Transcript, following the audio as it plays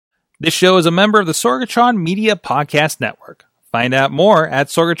This show is a member of the Sorgatron Media Podcast Network. Find out more at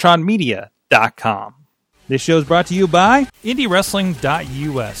sorgatronmedia.com. This show is brought to you by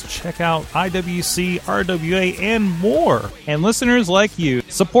IndyWrestling.us. Check out IWC, RWA, and more. And listeners like you,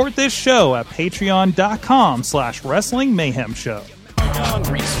 support this show at patreon.com/Wrestling Mayhem Show.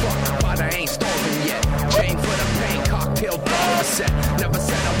 Hungry as fuck, but I ain't starving yet. Chain for the pain, cocktail dog set. Never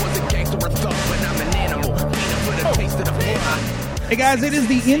said I was a gangster or thug, but I'm an animal. Feeding for the taste of the blood. Hey guys, it is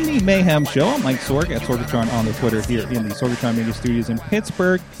the Indy Mayhem Show. I'm Mike Sorg at Sorgatron on the Twitter here in the Sorgatron Media Studios in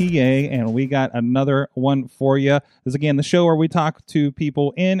Pittsburgh, PA, and we got another one for you. This is again the show where we talk to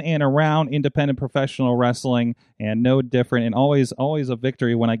people in and around independent professional wrestling, and no different, and always a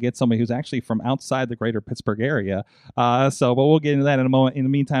victory when I get somebody who's actually from outside the greater Pittsburgh area. But we'll get into that in a moment. In the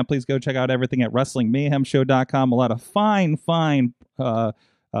meantime, please go check out everything at WrestlingMayhemShow.com. A lot of fine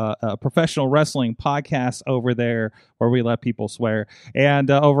professional wrestling podcasts over there where we let people swear,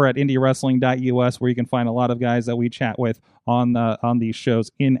 and over at IndyWrestling.us where you can find a lot of guys that we chat with on these shows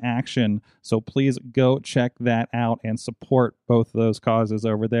in action. So please go check that out and support both of those causes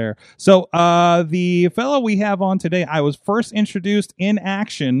over there. So the fellow we have on today, I was first introduced in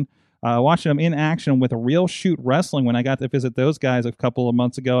action, watching them in action with Real Shoot Wrestling when I got to visit those guys a couple of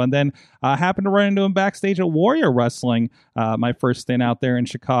months ago, and then happened to run into him backstage at Warrior Wrestling, my first stint out there in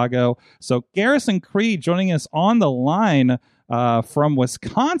Chicago. So Garrisaon Creed joining us on the line from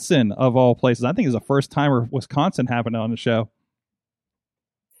Wisconsin, of all places. I think it's the first time Wisconsin happened on the show.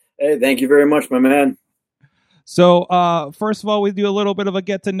 Hey, thank you very much, my man. So, first of all, we do a little bit of a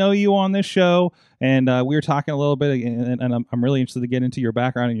get to know you on this show, and we were talking a little bit, and I'm really interested to get into your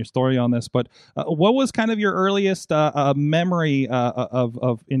background and your story on this. But what was kind of your earliest memory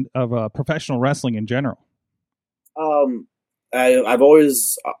of professional wrestling in general? I've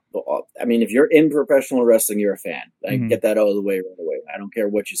always, if you're in professional wrestling, you're a fan. I get that out of the way right away. I don't care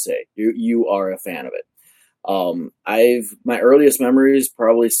what you say. You are a fan of it. My earliest memories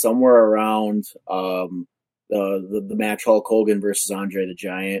probably somewhere around the match Hulk Hogan versus Andre the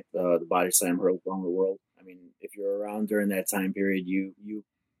Giant, the body slam hurled around the world. I mean, if you're around during that time period, you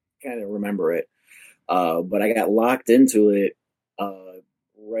kind of remember it. But I got locked into it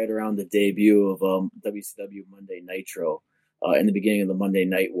right around the debut of WCW Monday Nitro, in the beginning of the Monday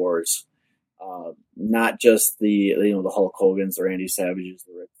Night Wars. Not just the Hulk Hogan's, the Randy Savages,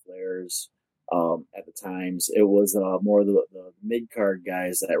 the Ric Flairs. At the times, it was more the mid card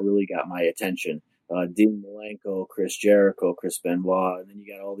guys that really got my attention. Dean Malenko, Chris Jericho, Chris Benoit, and then you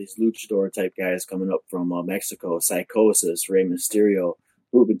got all these luchador type guys coming up from Mexico, Psychosis, Rey Mysterio,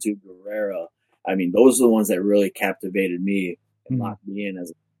 Juventud Guerrera. I mean, those are the ones that really captivated me and locked me in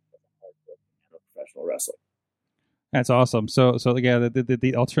as a professional wrestler. That's awesome. So yeah,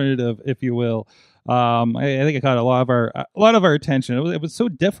 the alternative, if you will, I think it caught a lot of our attention. It was so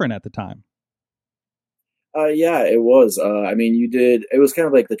different at the time. Yeah, it was. It was kind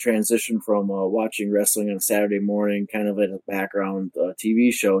of like the transition from watching wrestling on a Saturday morning, kind of like a background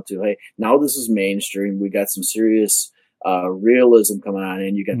TV show, to, hey, now this is mainstream. We got some serious realism coming on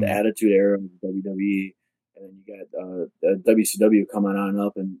in. You got the Attitude Era of WWE, and then you got WCW coming on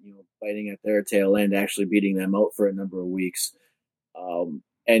up and, fighting at their tail end, actually beating them out for a number of weeks.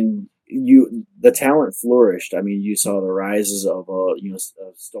 And the talent flourished. I mean, you saw the rises of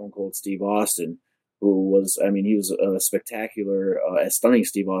Stone Cold Steve Austin, who was, he was a spectacular, stunning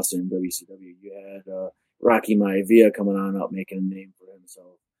Steve Austin in WCW. You had Rocky Maivia coming on up, making a name for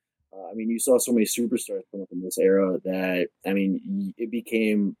himself. You saw so many superstars come up in this era that, it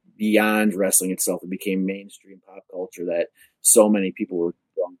became beyond wrestling itself. It became mainstream pop culture that so many people were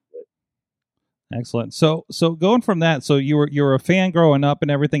drawn to it. Excellent. So going from that, so you were a fan growing up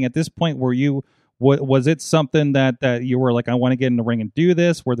and everything. At this point, was it something that you were like, I want to get in the ring and do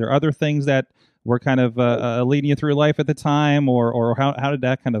this? Were there other things that were kind of leading you through life at the time, or how did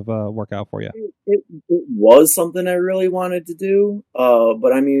that kind of work out for you? It was something I really wanted to do,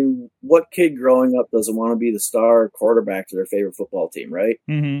 but what kid growing up doesn't want to be the star quarterback to their favorite football team, right?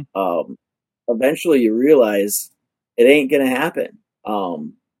 Mm-hmm. Eventually you realize it ain't gonna happen.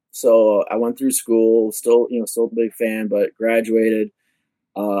 So I went through school, still a big fan, but graduated.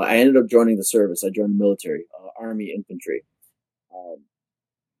 I ended up joining the service. I joined the military, Army Infantry.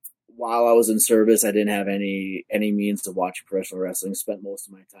 While I was in service, I didn't have any means to watch professional wrestling. Spent most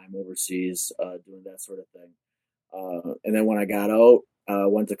of my time overseas doing that sort of thing. And then when I got out,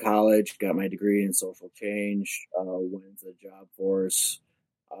 went to college, got my degree in social change, went into the job force.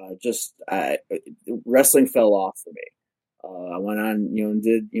 Wrestling fell off for me. I went on, and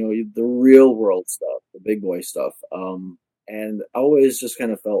did, the real world stuff, the big boy stuff. And I always just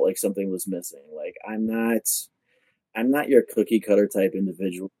kind of felt like something was missing. Like, I'm not your cookie cutter type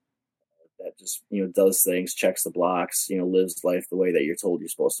individual. that just, does things, checks the blocks, lives life the way that you're told you're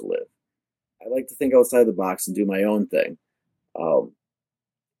supposed to live. I like to think outside the box and do my own thing.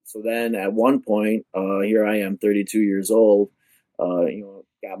 So then at one point, here I am, 32 years old,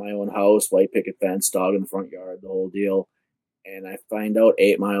 got my own house, white picket fence, dog in the front yard, the whole deal. And I find out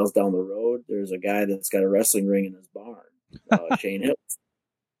 8 miles down the road, there's a guy that's got a wrestling ring in his barn, Shane Hills.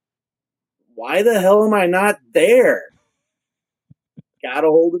 Why the hell am I not there? Got a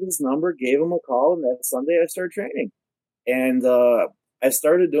hold of his number, gave him a call, and that Sunday I started training. And I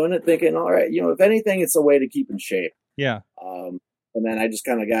started doing it thinking, all right, if anything, it's a way to keep in shape. Yeah. And then I just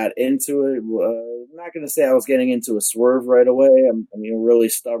kind of got into it. I'm not going to say I was getting into a swerve right away. I'm really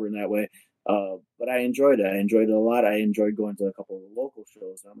stubborn that way. But I enjoyed it. I enjoyed it a lot. I enjoyed going to a couple of the local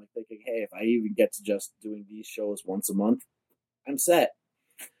shows. And I'm like thinking, hey, if I even get to just doing these shows once a month, I'm set.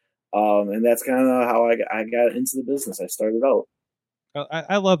 And that's kind of how I got into the business. I started out.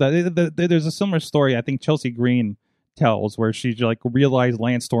 I love that. There's a similar story I think Chelsea Green tells where she like realized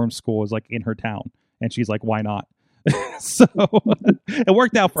Landstorm School is like in her town, and she's like, why not? So it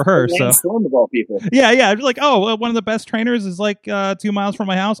worked out for her. So Landstorm of all people. Yeah. I was like, oh, one of the best trainers is like 2 miles from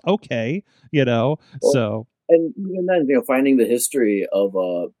my house. Okay, Well, so. And even then, finding the history of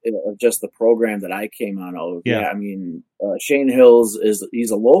just the program that I came on of. Yeah. Shane Hills he's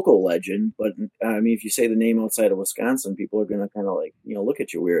a local legend, but if you say the name outside of Wisconsin, people are going to kind of like, look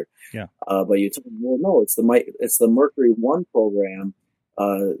at you weird. Yeah. But you tell them, well, no, it's the Mercury One program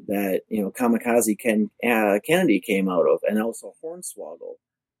that, Kamikaze Kennedy came out of, and also Hornswoggle.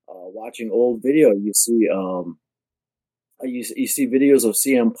 Watching old video, you see videos of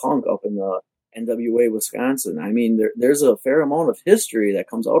CM Punk up in the NWA Wisconsin. There's a fair amount of history that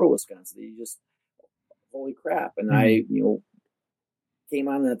comes out of Wisconsin that you just, holy crap. And I came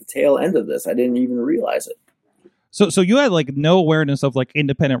on at the tail end of this. I didn't even realize it. So you had like no awareness of like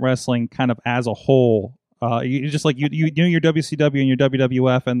independent wrestling kind of as a whole. You just like you knew your WCW and your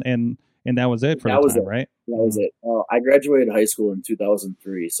WWF and that was it for the time, right? That was it. I graduated high school in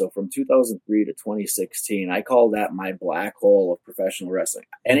 2003. So from 2003 to 2016, I call that my black hole of professional wrestling.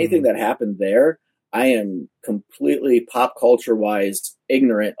 Anything that happened there, I am completely pop culture wise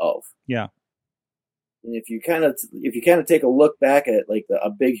ignorant of. Yeah. And if you kind of take a look back at like a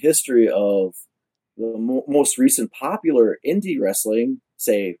big history of the most recent popular indie wrestling,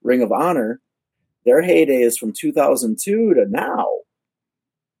 say Ring of Honor, their heyday is from 2002 to now.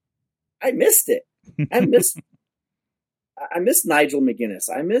 I missed it. I missed Nigel McGuinness.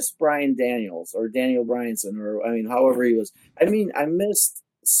 I missed Brian Daniels or Daniel Bryanson, or however he was. I missed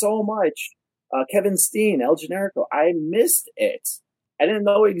so much. Kevin Steen, El Generico. I missed it. I didn't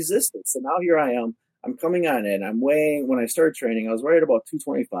know it existed. So now here I am. I'm coming on in. I'm weighing, when I started training, I was right about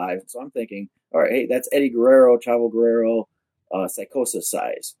 225. So I'm thinking, all right, hey, that's Eddie Guerrero, Chavo Guerrero, Psychosis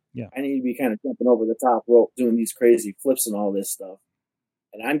size. Yeah. I need to be kind of jumping over the top rope, doing these crazy flips and all this stuff.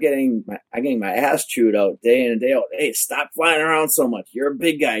 And I'm getting my ass chewed out day in and day out. Hey, stop flying around so much. You're a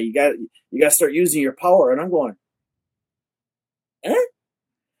big guy. You got to start using your power. And I'm going,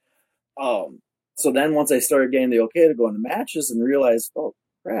 So then once I started getting the okay to go into matches and realized, oh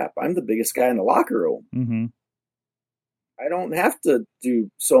crap, I'm the biggest guy in the locker room. Mm-hmm. I don't have to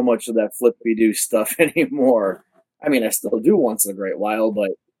do so much of that flippy do stuff anymore. I still do once in a great while,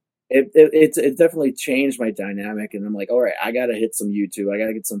 but it definitely changed my dynamic. And I'm like, all right, I got to hit some YouTube. I got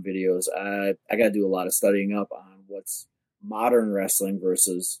to get some videos. I got to do a lot of studying up on what's modern wrestling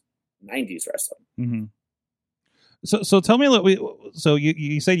versus 90s wrestling. Mm-hmm. So tell me, so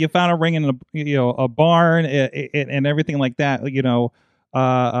you said you found a ring in a barn and everything like that,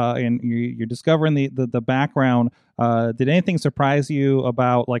 and you're discovering the background. Did anything surprise you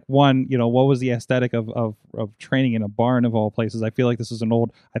about, like, one, what was the aesthetic of training in a barn of all places? I feel like this is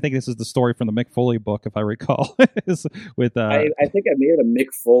I think this is the story from the Mick Foley book, if I recall. With I think I made a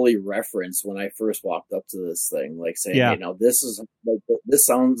Mick Foley reference when I first walked up to this thing, like saying, yeah. This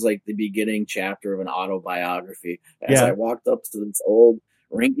sounds like the beginning chapter of an autobiography. As I walked up to this old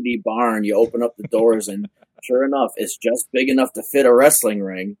rinkety barn, you open up the doors and sure enough, it's just big enough to fit a wrestling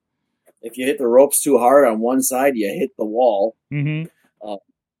ring. If you hit the ropes too hard on one side, you hit the wall. Mm-hmm.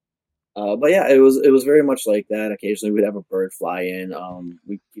 But yeah, it was very much like that. Occasionally, we'd have a bird fly in.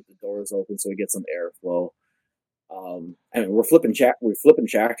 We keep the doors open so we get some airflow. We're flipping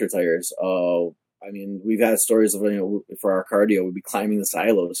tractor tires. We've had stories of for our cardio, we'd be climbing the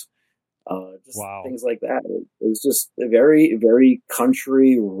silos. Wow. Things like that. It was just a very, very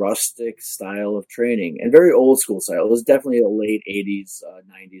country, rustic style of training and very old school style. It was definitely a late 80s,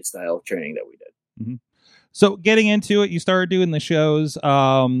 90s style of training that we did. Mm-hmm. So getting into it, you started doing the shows.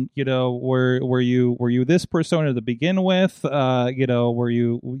 Were you this persona to begin with? Were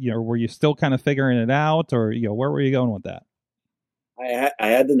you still kind of figuring it out, or where were you going with that? I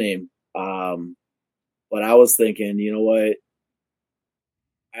had the name, but I was thinking, you know what,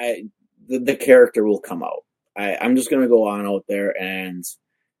 the character will come out. I'm just gonna go on out there and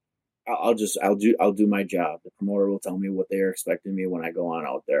I'll do my job. The promoter will tell me what they're expecting me when I go on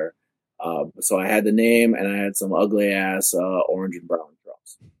out there. So I had the name, and I had some ugly ass orange and brown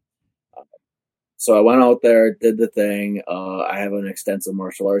drums. So I went out there, did the thing. I have an extensive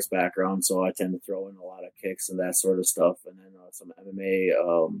martial arts background, so I tend to throw in a lot of kicks and that sort of stuff, and then some MMA,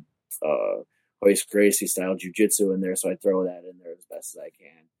 Hoist Gracie style jiu-jitsu in there. So I throw that in there as best as I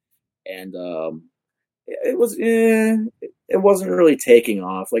can, and it wasn't really taking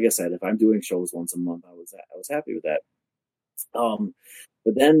off. Like I said, if I'm doing shows once a month, I was happy with that.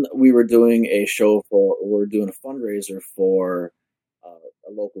 But then we were doing a fundraiser for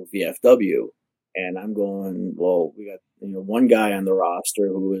a local VFW, and I'm going, well, we got one guy on the roster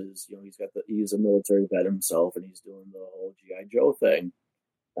who is he's a military vet himself, and he's doing the whole GI Joe thing.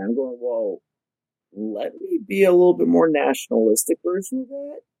 And I'm going, well, let me be a little bit more nationalistic version of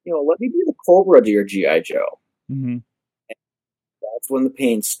that. Let me be the Cobra to your GI Joe. Mm-hmm. That's when the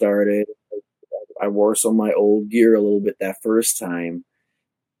pain started. I wore some of my old gear a little bit that first time,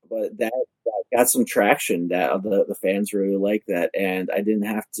 but that got some traction. That the fans really liked that, and I didn't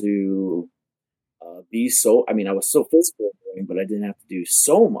have to be so. I mean, I was so physical, but I didn't have to do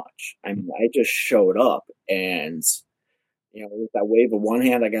so much. I mean, I just showed up, and with that wave of one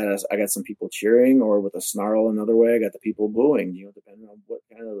hand, I got some people cheering, or with a snarl another way, I got the people booing. Depending on what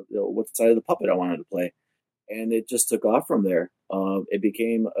kind of what side of the puppet I wanted to play. And it just took off from there. It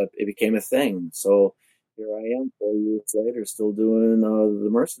became a thing. So here I am 4 years later, still doing the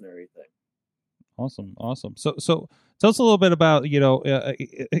mercenary thing. Awesome. So tell us a little bit about, we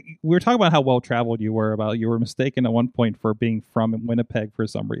were talking about how well-traveled you were, about you were mistaken at one point for being from Winnipeg for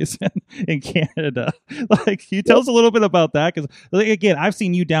some reason in Canada. Can you tell us a little bit about that? Because, again, I've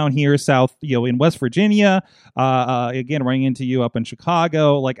seen you down here south, in West Virginia, again, running into you up in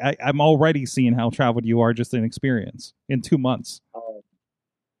Chicago. I'm already seeing how traveled you are just in experience in 2 months.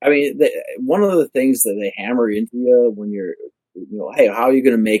 I mean, one of the things that they hammer into you when you're, hey, how are you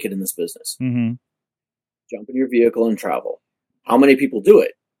going to make it in this business? Mm-hmm. Jump in your vehicle and travel. How many people do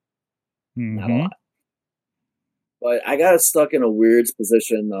it? Mm-hmm. Not a lot. But I got stuck in a weird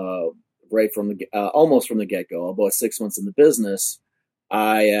position right from almost from the get-go. About 6 months in the business,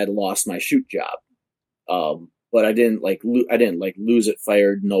 I had lost my shoot job. But I didn't lose it,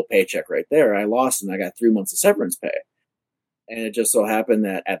 fired, no paycheck right there. I lost, and I got 3 months of severance pay. And it just so happened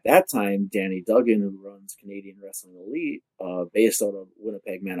that at that time, Danny Duggan, who runs Canadian Wrestling Elite, based out of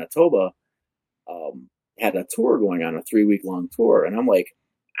Winnipeg, Manitoba, had a tour going on, a 3-week-long tour. And I'm like,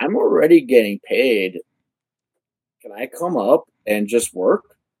 I'm already getting paid. Can I come up and just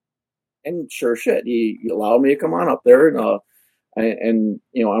work? And sure shit, he allowed me to come on up there. And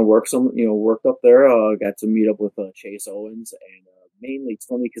I worked up there. Got to meet up with Chase Owens and mainly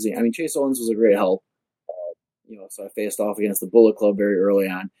Tony Kazina. I mean, Chase Owens was a great help. So I faced off against the Bullet Club very early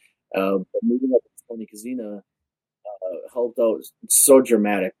on. But moving up with Tony Kazina helped out so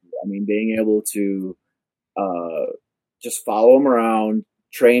dramatic. I mean, being able to just follow him around,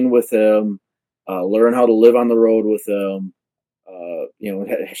 train with him, learn how to live on the road with him,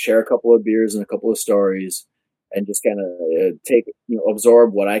 share a couple of beers and a couple of stories, and just kind of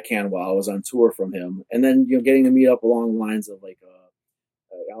absorb what I can while I was on tour from him. And then, getting to meet up along the lines of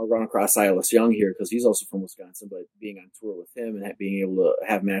I'll run across Silas Young here because he's also from Wisconsin, but being on tour with him and being able to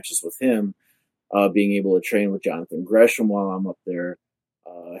have matches with him, being able to train with Jonathan Gresham while I'm up there,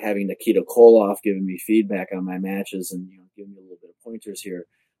 having Nikita Koloff giving me feedback on my matches and giving me a little bit of pointers here.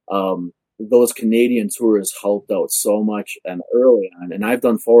 Those Canadian tours helped out so much and early on, and I've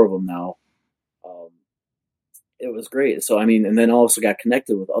done 4 of them now. It was great. So, I mean, and then also got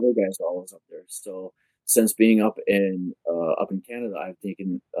connected with other guys while I was up there. So since being up in Canada, I've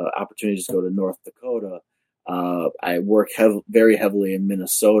taken opportunities to go to North Dakota. I work very heavily in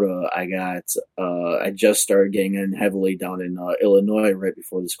Minnesota. I just started getting in heavily down in Illinois right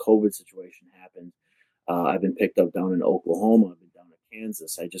before this COVID situation happened. I've been picked up down in Oklahoma. I've been down in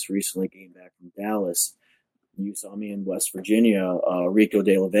Kansas. I just recently came back from Dallas. You saw me in West Virginia. Rico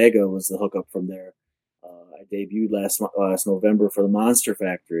De La Vega was the hookup from there. I debuted last November for the Monster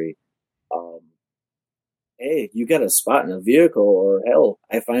Factory. Hey, you got a spot in a vehicle, or hell,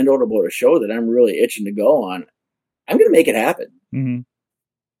 I find out about a show that I'm really itching to go on, I'm going to make it happen. Mm-hmm.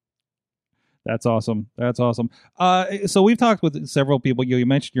 That's awesome. That's awesome. So we've talked with several people. You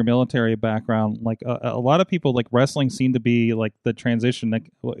mentioned your military background. Like a lot of people, like wrestling, seem to be like the transition that,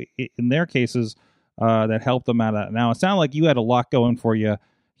 in their cases, that helped them out of that. Now it sounded like you had a lot going for you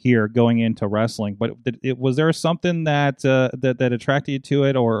here going into wrestling, but was there something that that attracted you to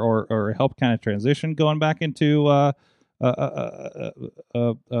it, or helped kind of transition going back into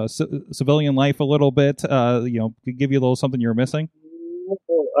civilian life a little bit? Give you a little something you were missing.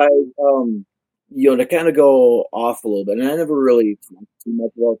 To kind of go off a little bit, and I never really talked too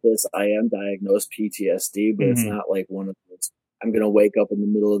much about this. I am diagnosed PTSD, but it's not like one of those, I'm going to wake up in the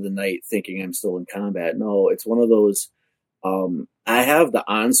middle of the night thinking I'm still in combat. No, it's one of those, I have the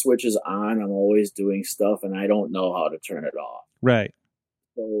on switches on. I'm always doing stuff, and I don't know how to turn it off. Right.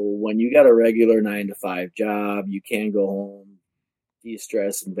 So when you got a regular 9-to-5 job, you can go home,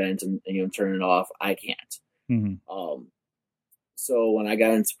 de-stress and vent and turn it off. I can't. Mm-hmm. So when I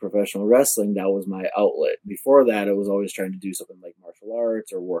got into professional wrestling, that was my outlet. Before that, I was always trying to do something like martial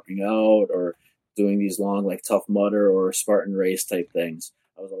arts or working out or doing these long, like Tough Mudder or Spartan race type things.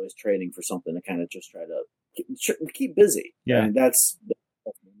 I was always training for something to kind of just try to keep busy. Yeah. And that's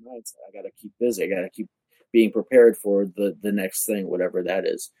my mindset. I got to keep busy. I got to keep being prepared for the next thing, whatever that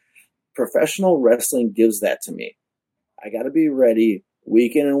is. Professional wrestling gives that to me. I got to be ready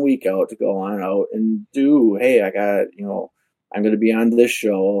week in and week out to go on out and do, hey, I got, I'm going to be on this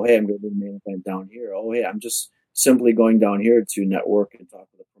show. Oh, hey, I'm going to do the main event down here. Oh, hey, I'm just simply going down here to network and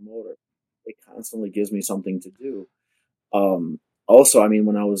talk to the promoter. It constantly gives me something to do. Also,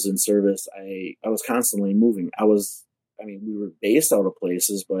 when I was in service, I was constantly moving. We were based out of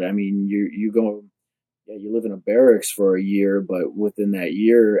places, but you go, you live in a barracks for a year, but within that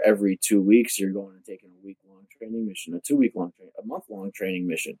year, every 2 weeks, you're going and taking a week-long training mission, a month-long training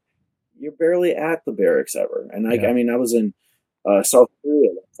mission. You're barely at the barracks ever. And I was in South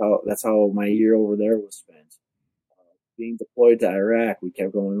Korea. That's how my year over there was spent. Being deployed to Iraq, we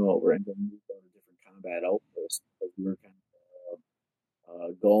kept going over and then moved on to different combat outposts because we were kind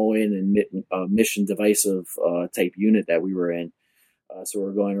of going and mission divisive type unit that we were in. So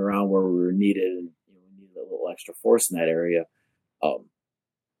we're going around where we were needed, and we needed a little extra force in that area.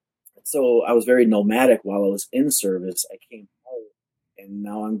 So I was very nomadic while I was in service. I came out, and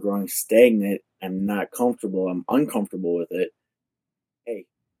now I'm growing stagnant. I'm not comfortable. I'm uncomfortable with it. Hey,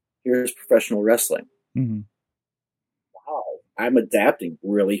 here's professional wrestling. Mm-hmm. Wow. I'm adapting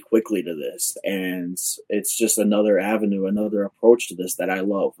really quickly to this. And it's just another avenue, another approach to this that I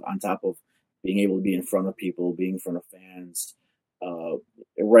love, on top of being able to be in front of people, being in front of fans.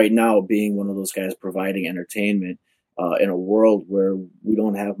 Right now, being one of those guys providing entertainment in a world where we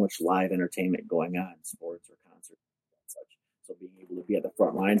don't have much live entertainment going on, sports or concerts and such. So being able to be at the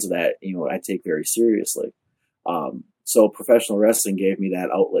front lines of that, I take very seriously. So professional wrestling gave me that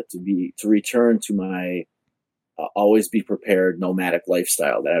outlet to return to my always be prepared nomadic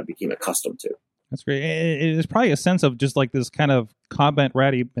lifestyle that I became accustomed to. That's great. It's probably a sense of just like this kind of combat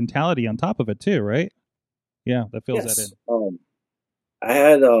ratty mentality on top of it too, right? Yeah, that fills that in. I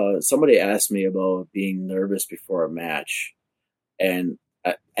had somebody ask me about being nervous before a match, and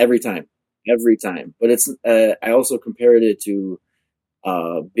every time. But it's I also compared it to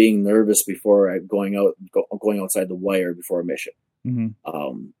being nervous before going outside the wire before a mission.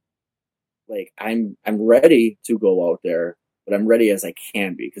 Mm-hmm. I'm ready to go out there, but I'm ready as I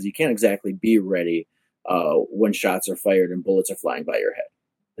can be, because you can't exactly be ready when shots are fired and bullets are flying by your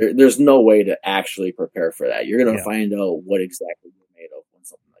head. There's no way to actually prepare for that. You're going to find out what exactly you're made of when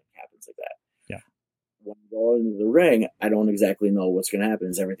something happens like that. Yeah. When we go into the ring, I don't exactly know what's going to happen.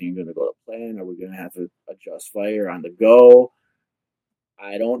 Is everything going to go to plan? Are we going to have to adjust fire on the go?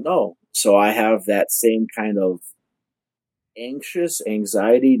 I don't know. So I have that same kind of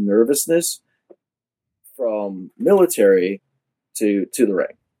anxiety, nervousness from military to the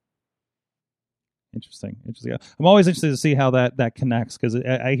ring. Interesting. I'm always interested to see how that connects, because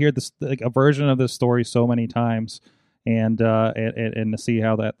I hear this, like, a version of this story so many times, and to see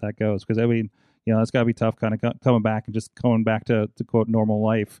how that goes, because it's got to be tough, kind of coming back to quote normal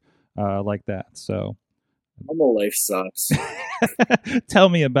life like that. So normal life sucks. Tell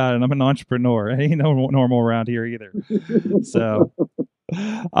me about it. I'm an entrepreneur. Ain't no normal around here either. So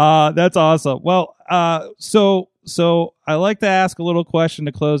that's awesome. Well, so I like to ask a little question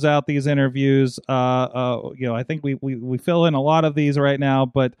to close out these interviews. I think we fill in a lot of these right now,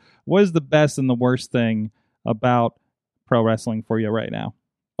 but what is the best and the worst thing about pro wrestling for you right now,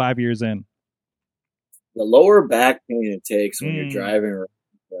 5 years in? The lower back pain it takes when you're driving around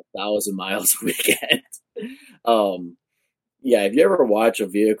for 1,000 miles a weekend. If you ever watch a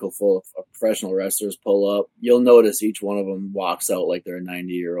vehicle full of professional wrestlers pull up, you'll notice each one of them walks out like they're a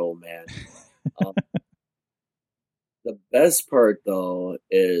 90-year-old man. Um, the best part, though,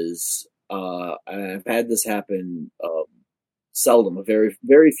 is I've had this happen seldom, a very,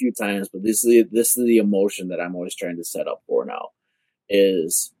 very few times, but this is the emotion that I'm always trying to set up for now.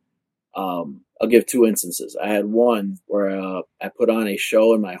 Is I'll give two instances. I had one where I put on a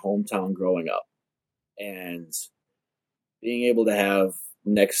show in my hometown growing up, and being able to have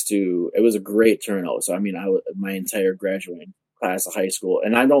it was a great turnout. So I mean, my entire graduating class of high school,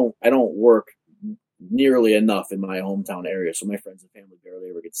 and I don't work nearly enough in my hometown area, so my friends and family barely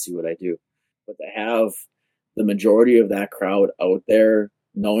ever get to see what I do. But to have the majority of that crowd out there,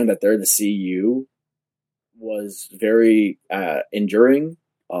 knowing that they're to see you, was very enduring.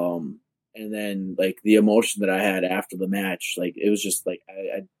 And then like the emotion that I had after the match, like it was just like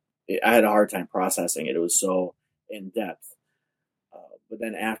I had a hard time processing it. It was so in depth. But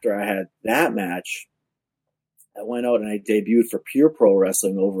then after I had that match, I went out and I debuted for Pure Pro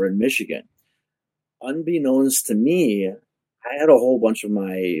Wrestling over in Michigan. Unbeknownst to me, I had a whole bunch of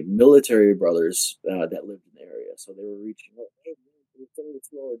my military brothers that lived in the area. So they were reaching out, hey, man, it's only a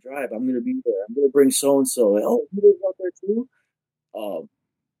 2-hour drive. I'm going to be there. I'm going to bring so-and-so. Oh, you live out there too?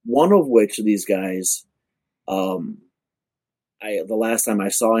 One of which of these guys, the last time I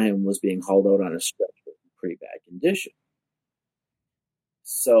saw him was being hauled out on a stretcher in pretty bad condition.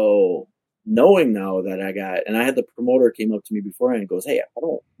 So knowing now that I had the promoter came up to me beforehand and goes, hey, I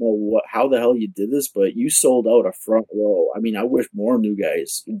don't know how the hell you did this, but you sold out a front row. I mean, I wish more new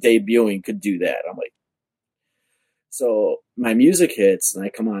guys debuting could do that. I'm like, so my music hits and I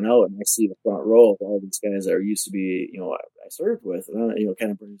come on out and I see the front row of all these guys that are used to be, I served with, and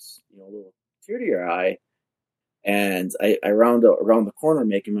kind of brings, a little tear to your eye. And I round around the corner,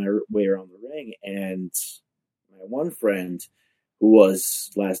 making my way around the ring, and my one friend, who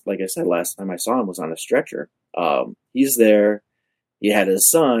was last time I saw him was on a stretcher. He's there. He had his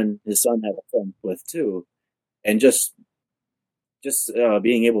son. His son had a friend with too, and just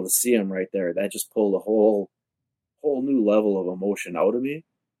being able to see him right there, that just pulled a whole new level of emotion out of me.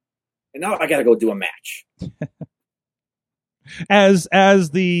 And now I got to go do a match. as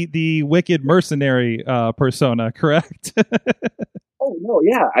the wicked mercenary persona, correct? Oh no,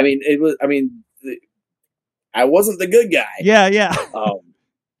 yeah. I mean, it was. I mean. I wasn't the good guy. Yeah. I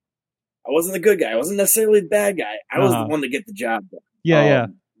wasn't the good guy. I wasn't necessarily the bad guy. I was the one to get the job done. Yeah.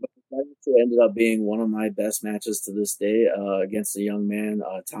 But it ended up being one of my best matches to this day against a young man,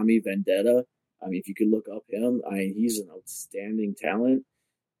 Tommy Vendetta. I mean, if you could look up him, he's an outstanding talent.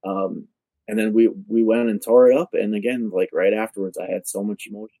 And then we went and tore it up. And again, like right afterwards, I had so much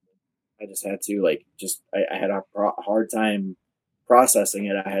emotion. I just had to I had a hard time processing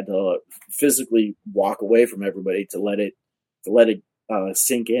it. I had to physically walk away from everybody to let it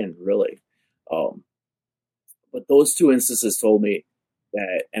sink in, really. But those two instances told me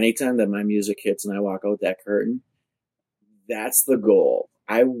that anytime that my music hits and I walk out that curtain, that's the goal.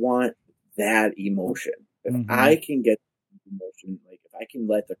 I want that emotion. If I can get emotion, like if I can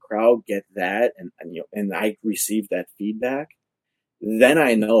let the crowd get that, and I receive that feedback, then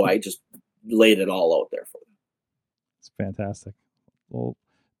I know I just laid it all out there for them. It's fantastic. Well,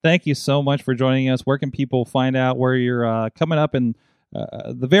 thank you so much for joining us. Where can people find out where you're coming up in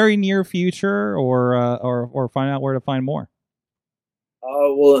the very near future, or find out where to find more?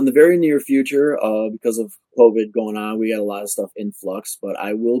 Well, in the very near future, because of COVID going on, we got a lot of stuff in flux, but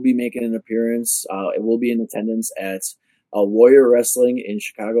I will be making an appearance. It will be in attendance at Warrior Wrestling in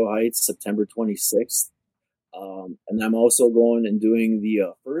Chicago Heights, September 26th. And I'm also going and doing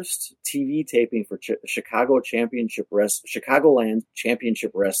the first TV taping for Chicagoland Championship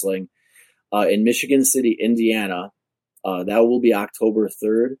Wrestling in Michigan City, Indiana. That will be October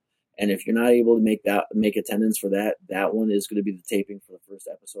 3rd. And if you're not able to make attendance for that one is going to be the taping for the first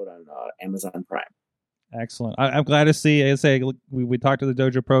episode on Amazon Prime. Excellent. I'm glad to see. I say we talked to the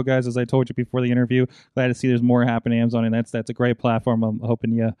Dojo Pro guys, as I told you before the interview. Glad to see there's more happening on Amazon, and that's a great platform. I'm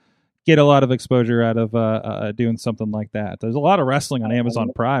hoping you get a lot of exposure out of doing something like that. There's a lot of wrestling on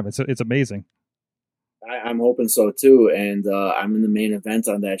Amazon Prime. It's amazing. I'm hoping so too, and I'm in the main event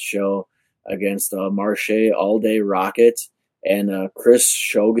on that show against Marche All Day Rocket and Chris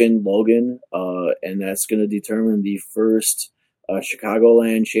Shogun Logan, and that's going to determine the first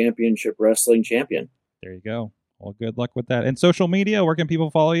Chicagoland Championship Wrestling champion. There you go. Well, good luck with that. And social media, where can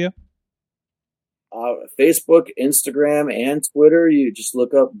people follow you? Facebook, Instagram, and Twitter. You just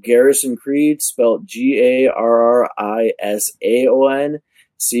look up Garrisaon Creed, spelled Garrisaon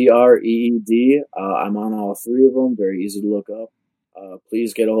Creed. I'm on all three of them. Very easy to look up.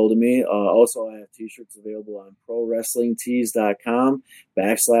 Please get a hold of me. Also, I have t-shirts available on ProWrestlingTees.com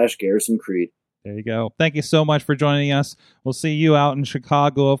 /Garrisaon Creed. There you go. Thank you so much for joining us. We'll see you out in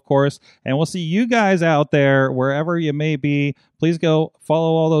Chicago, of course, and we'll see you guys out there wherever you may be. Please go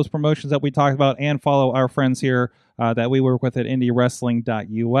follow all those promotions that we talked about and follow our friends here that we work with at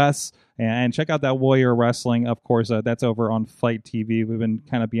indywrestling.us. And check out that Warrior Wrestling. Of course, that's over on Fight TV. We've been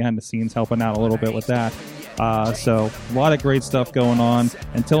kind of behind the scenes helping out a little bit with that. So a lot of great stuff going on.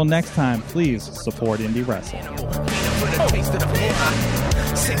 Until next time, please support indie wrestling.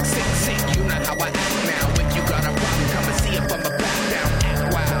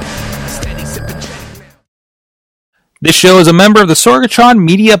 This show is a member of the Sorgatron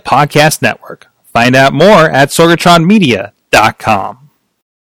Media Podcast Network. Find out more at sorgatronmedia.com.